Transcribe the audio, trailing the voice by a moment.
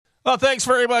Well, thanks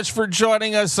very much for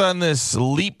joining us on this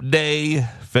Leap Day,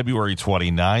 February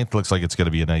 29th. Looks like it's going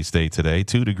to be a nice day today,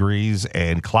 2 degrees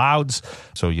and clouds.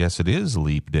 So, yes, it is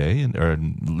Leap Day, or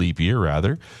Leap Year,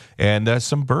 rather. And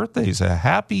some birthdays. A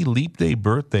happy Leap Day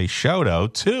birthday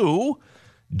shout-out to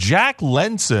Jack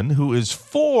Lenson, who is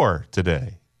 4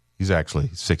 today. He's actually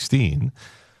 16,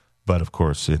 but, of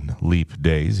course, in Leap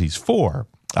Days, he's 4.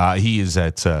 He is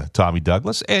at Tommy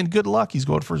Douglas, and good luck. He's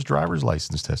going for his driver's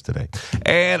license test today.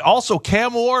 And also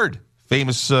Cam Ward,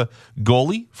 famous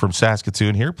goalie from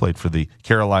Saskatoon here, played for the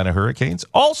Carolina Hurricanes,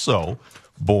 also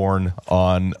born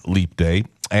on Leap Day.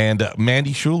 And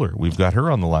Mandy Schuler, we've got her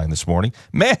on the line this morning.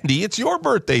 Mandy, it's your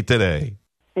birthday today.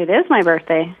 It is my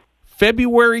birthday.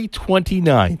 February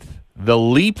 29th, the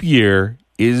leap year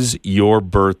is your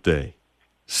birthday.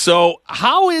 So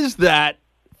how is that?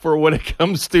 For when it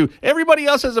comes to everybody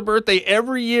else has a birthday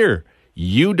every year,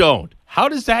 you don't. How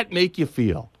does that make you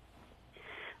feel?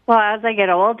 Well, as I get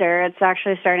older, it's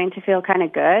actually starting to feel kind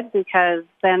of good because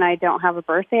then I don't have a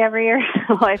birthday every year.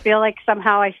 So I feel like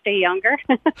somehow I stay younger.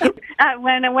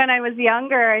 When I was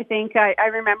younger, I think I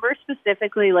remember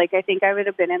specifically, like I think I would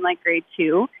have been in like grade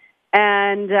 2.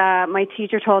 And my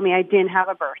teacher told me I didn't have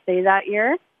a birthday that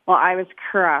year. Well, I was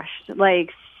crushed,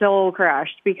 like so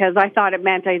crushed, because I thought it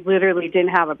meant I literally didn't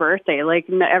have a birthday. Like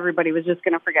everybody was just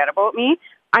going to forget about me.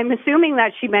 I'm assuming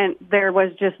that she meant there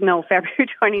was just no February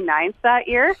 29th that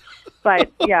year.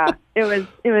 But yeah, it was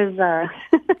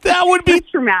that would be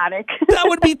traumatic. That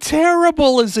would be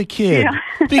terrible as a kid.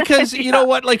 Yeah. Because you know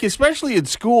what, like especially in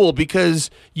school, because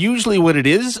usually when it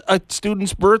is a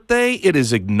student's birthday, it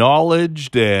is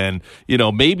acknowledged and, you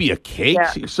know, maybe a cake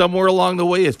somewhere along the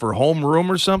way is for homeroom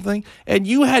or something. And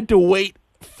you had to wait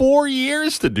 4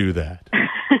 years to do that.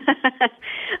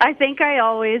 I think I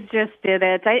always just did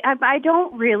it. I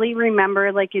don't really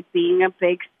remember like it being a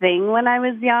big thing when I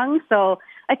was young. So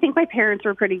I think my parents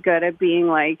were pretty good at being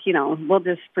like, you know, we'll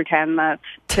just pretend that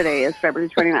today is February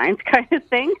 29th kind of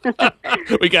thing.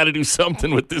 We got to do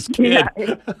something with this kid.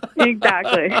 Yeah,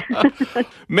 exactly.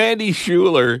 Mandy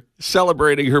Schuler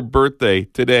celebrating her birthday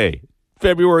today,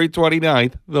 February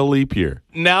 29th, the leap year.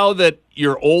 Now that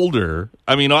you're older,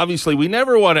 I mean, obviously, we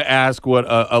never want to ask what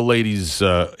a lady's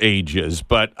age is,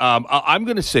 but I'm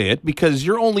going to say it because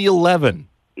you're only 11.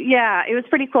 Yeah, it was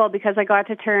pretty cool because I got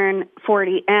to turn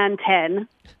 40 and 10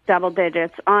 double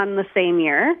digits on the same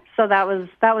year. So that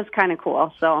was kind of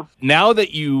cool. So now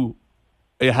that you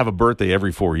have a birthday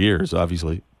every 4 years,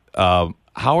 obviously, how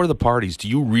are the parties? Do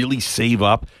you really save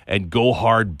up and go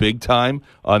hard big time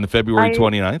on the February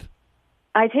 29th?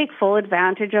 I take full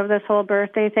advantage of this whole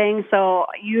birthday thing. So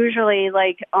usually,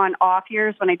 like, on off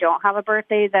years when I don't have a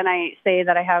birthday, then I say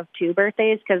that I have 2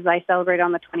 birthdays because I celebrate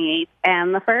on the 28th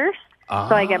and the 1st.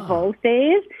 So I get both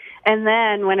days. And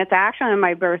then when it's actually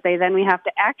my birthday, then we have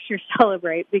to extra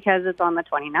celebrate because it's on the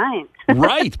 29th.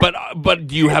 Right. But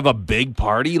do you have a big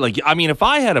party? Like, I mean, if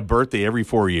I had a birthday every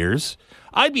 4 years,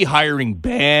 I'd be hiring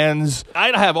bands.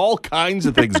 I'd have all kinds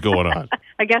of things going on.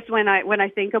 I guess when I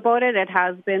think about it, it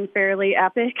has been fairly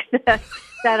epic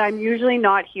that I'm usually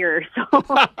not here. So,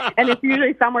 and it's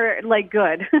usually somewhere like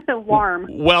good, warm.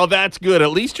 Well, that's good.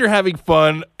 At least you're having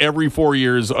fun every 4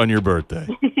 years on your birthday.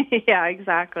 Yeah,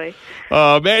 exactly.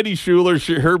 Mandy Schuler,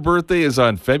 her birthday is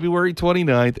on February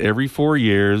 29th every 4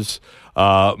 years.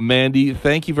 Mandy,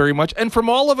 thank you very much. And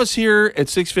from all of us here at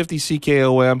 650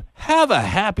 CKOM, have a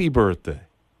happy birthday.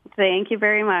 Thank you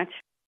very much.